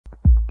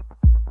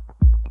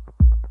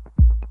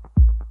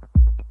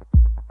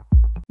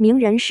名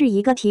人是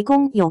一个提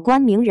供有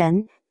关名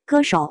人、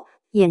歌手、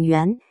演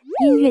员、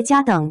音乐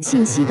家等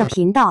信息的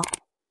频道，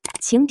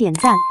请点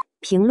赞、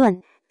评论、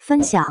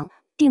分享、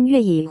订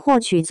阅以获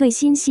取最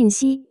新信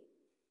息。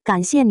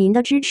感谢您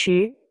的支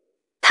持。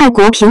泰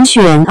国评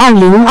选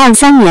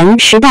2023年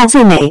10大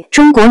最美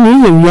中国女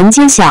演员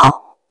揭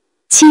晓。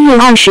7月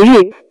20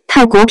日，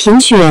泰国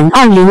评选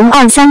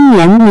2023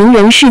年名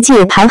人世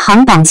界排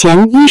行榜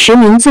前10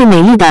名最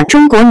美丽的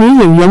中国女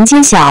演员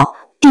揭晓。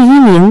第1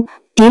名，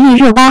迪丽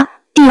热巴；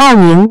第2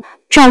名，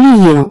赵丽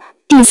颖；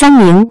第3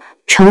名，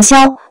程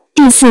潇；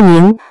第4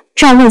名，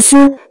赵露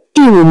思；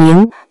第5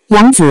名，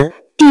杨紫；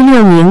第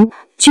6名，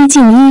鞠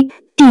婧祎；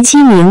第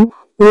7名，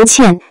吴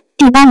倩；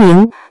第8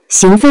名，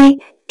邢菲；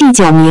第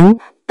9名，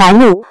白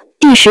鹿；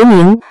第10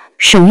名，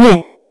沈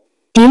月。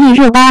迪丽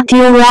热巴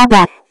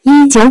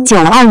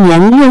 1992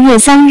年6月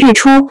3日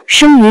出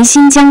生于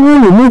新疆乌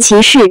鲁木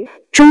齐市，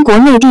中国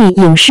内地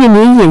影视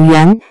女演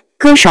员、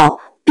歌手，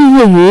毕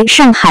业于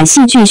上海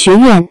戏剧学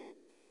院。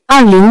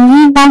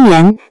2018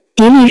年，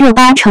迪丽热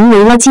巴成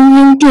为了金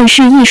鹰电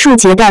视艺术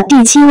节的第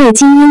7位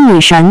金鹰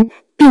女神，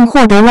并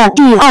获得了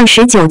第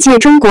29届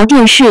中国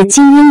电视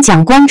金鹰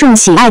奖观众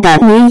喜爱的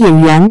女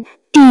演员、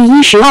第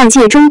12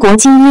届中国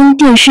金鹰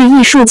电视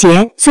艺术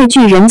节最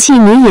具人气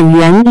女演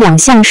员2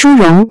项殊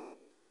荣。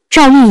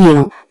赵丽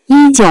颖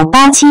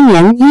1987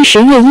年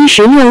10月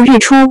16日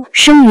出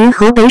生于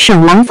河北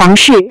省廊坊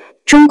市，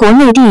中国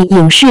内地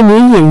影视女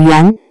演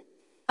员。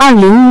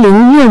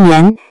2006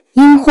年，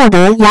因获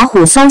得雅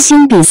虎搜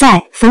星比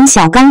赛冯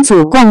小刚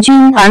组冠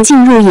军而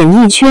进入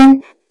演艺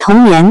圈。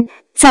同年，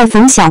在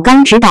冯小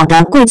刚执导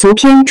的贵族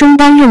片中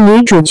担任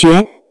女主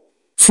角。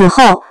此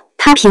后，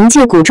她凭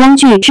借古装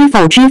剧《知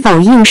否知否》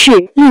应试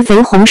绿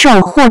肥红瘦，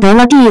获得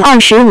了第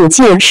25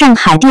届上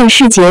海电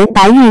视节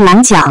白玉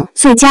郎奖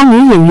最佳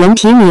女演员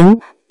提名，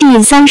第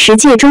30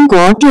届中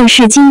国电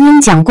视金鹰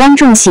奖观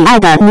众喜爱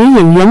的女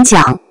演员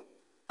奖。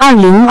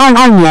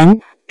2022年，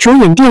主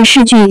演电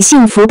视剧《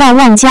幸福到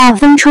万家》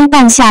风吹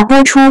半夏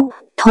播出，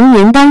同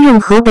年担任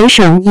河北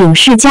省影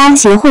视家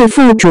协会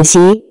副主席。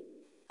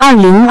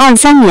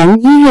2023年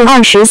1月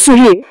24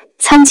日，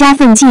参加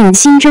奋进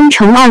新征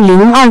程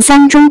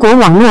2023中国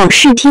网络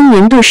视听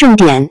年度盛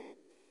典。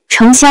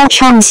程潇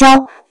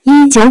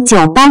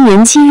1998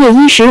年7月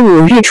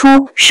15日出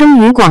生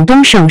于广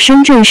东省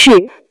深圳市，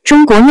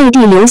中国内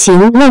地流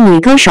行乐女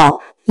歌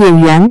手、演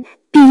员，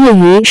毕业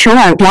于首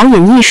尔表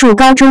演艺术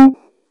高中。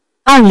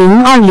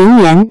2020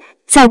年，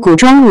在古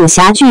装武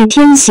侠剧《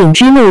天醒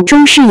之路》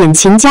中饰演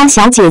秦家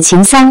小姐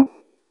秦桑。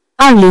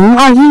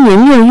2021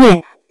年6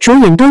月，主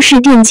演都市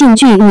电竞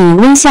剧《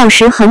你微笑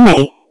时很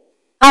美》。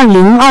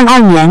2022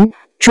年，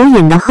主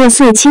演的贺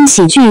岁轻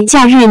喜剧《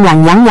假日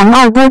暖洋洋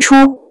2》播出。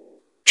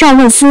赵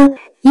露思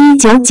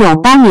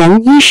1998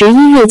年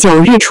11月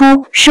9日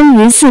出生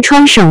于四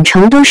川省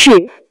成都市，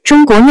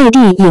中国内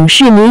地影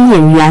视女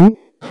演员。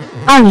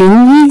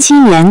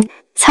2017年，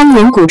参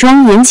演古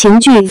装言情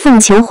剧《凤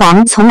求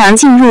凰》，从而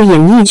进入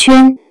演艺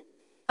圈。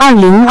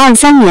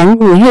2023年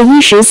5月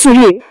14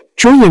日，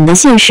主演的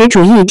现实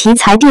主义题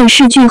材电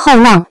视剧《后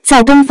浪》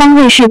在东方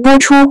卫视播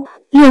出。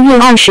6月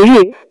20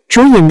日，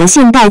主演的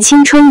现代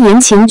青春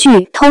言情剧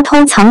《偷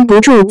偷藏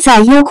不住》在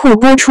优酷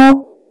播出。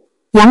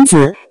杨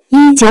紫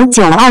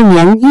1992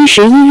年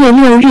11月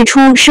6日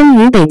出生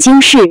于北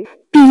京市，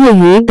毕业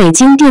于北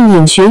京电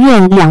影学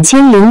院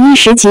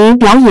2010级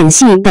表演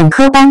系本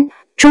科班，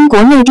中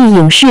国内地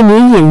影视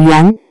女演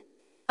员。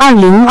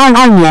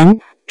2022年，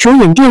主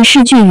演电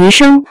视剧《余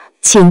生》，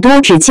请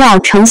多指教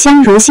沉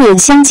香如屑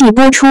相继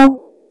播出。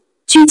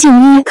鞠婧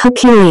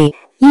祎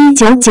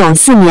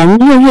1994年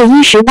6月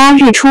18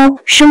日出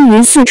生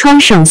于四川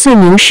省遂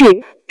宁市，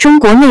中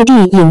国内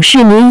地影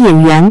视女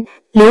演员、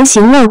流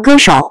行乐歌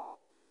手。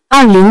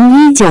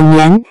2019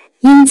年，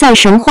因在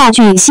神话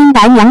剧《新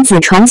白娘子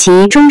传奇》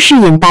中饰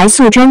演白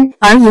素贞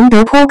而赢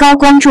得颇高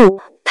关注，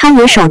她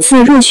也首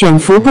次入选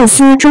福布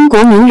斯中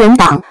国名人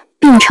榜，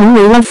并成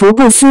为了福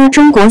布斯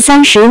中国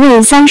30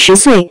位30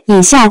岁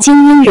以下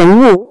精英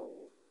人物。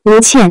吴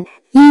倩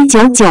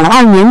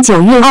1992年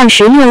9月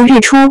26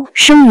日出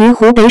生于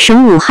湖北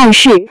省武汉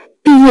市，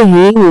毕业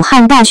于武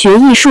汉大学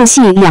艺术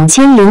系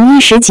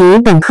2010级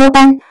本科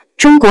班，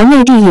中国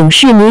内地影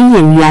视女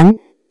演员。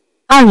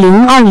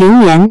2020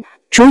年，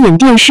主演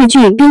电视剧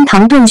《冰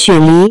糖炖雪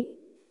梨》。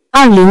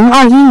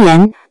2021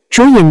年，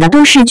主演的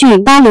都市剧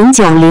《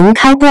8090》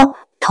开播，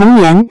同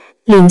年，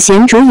领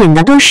衔主演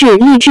的都市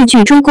励志剧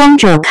《追光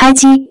者》开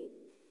机。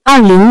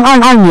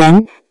2022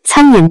年，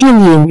参演电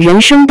影《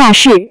人生大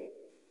事》。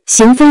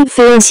邢菲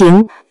飞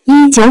行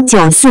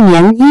1994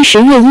年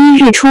10月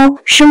1日出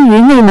生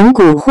于内蒙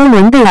古呼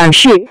伦贝尔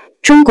市，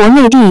中国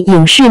内地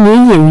影视女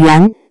演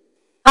员。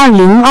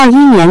2021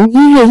年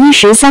1月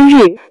13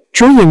日，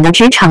主演的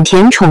职场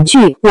甜宠剧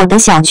《我的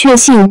小确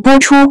幸》播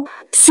出。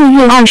4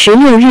月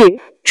26日，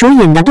主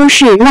演的都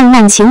市浪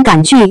漫情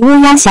感剧《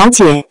乌鸦小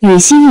姐与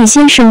蜥蜴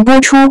先生》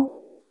播出。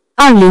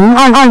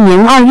2022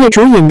年2月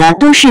主演的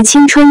都市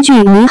青春剧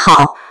《你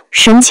好，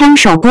神枪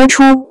手》播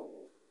出。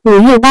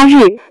5月8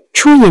日，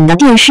出演的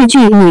电视剧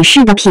《女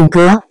士的品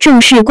格》正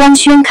式官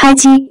宣开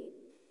机。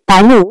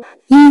白鹿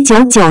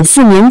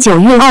，1994年9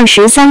月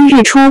23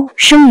日出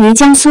生于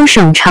江苏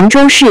省常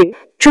州市，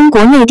中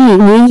国内地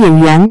女演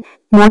员、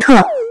模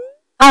特。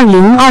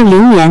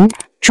2020年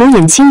主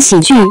演轻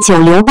喜剧《九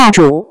流霸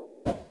主》。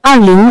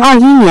2021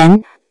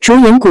年主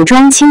演古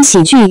装轻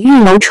喜剧《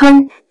玉楼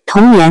春》。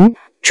同年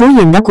主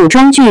演的古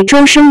装剧《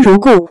周生如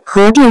故》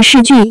和电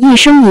视剧《一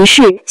生一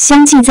世》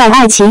相继在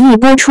爱奇艺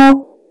播出。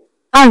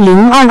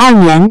2022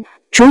年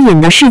主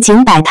演的市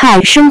井百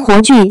态生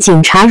活剧《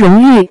警察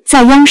荣誉》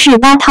在央视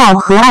8套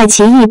和爱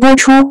奇艺播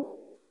出。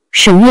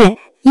沈月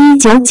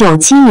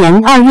，1997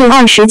年2月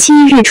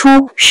27日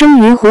出生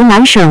于湖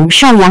南省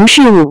邵阳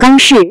市武冈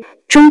市，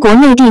中国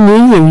内地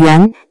女演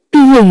员，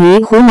毕业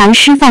于湖南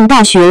师范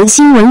大学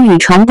新闻与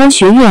传播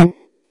学院。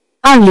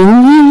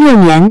2016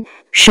年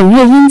沈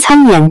月因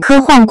参演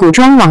科幻古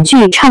装网剧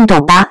《唱抖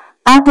吧，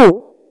阿布》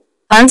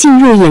而进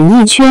入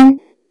演艺圈。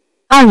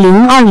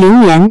2020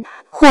年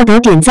获得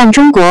点赞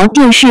中国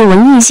电视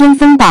文艺先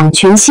锋榜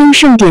群星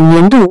盛典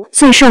年度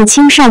最受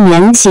青少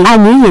年喜爱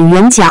女演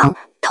员奖。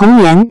同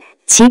年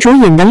其主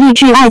演的励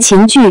志爱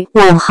情剧《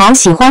我好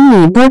喜欢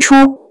你》播出。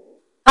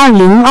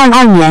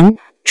2022年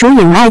主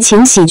演爱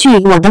情喜剧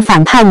《我的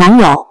反派男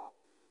友》。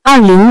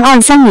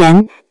2023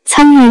年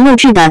参与录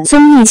制的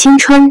综艺《青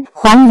春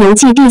环游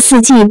记》第4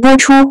季播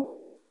出。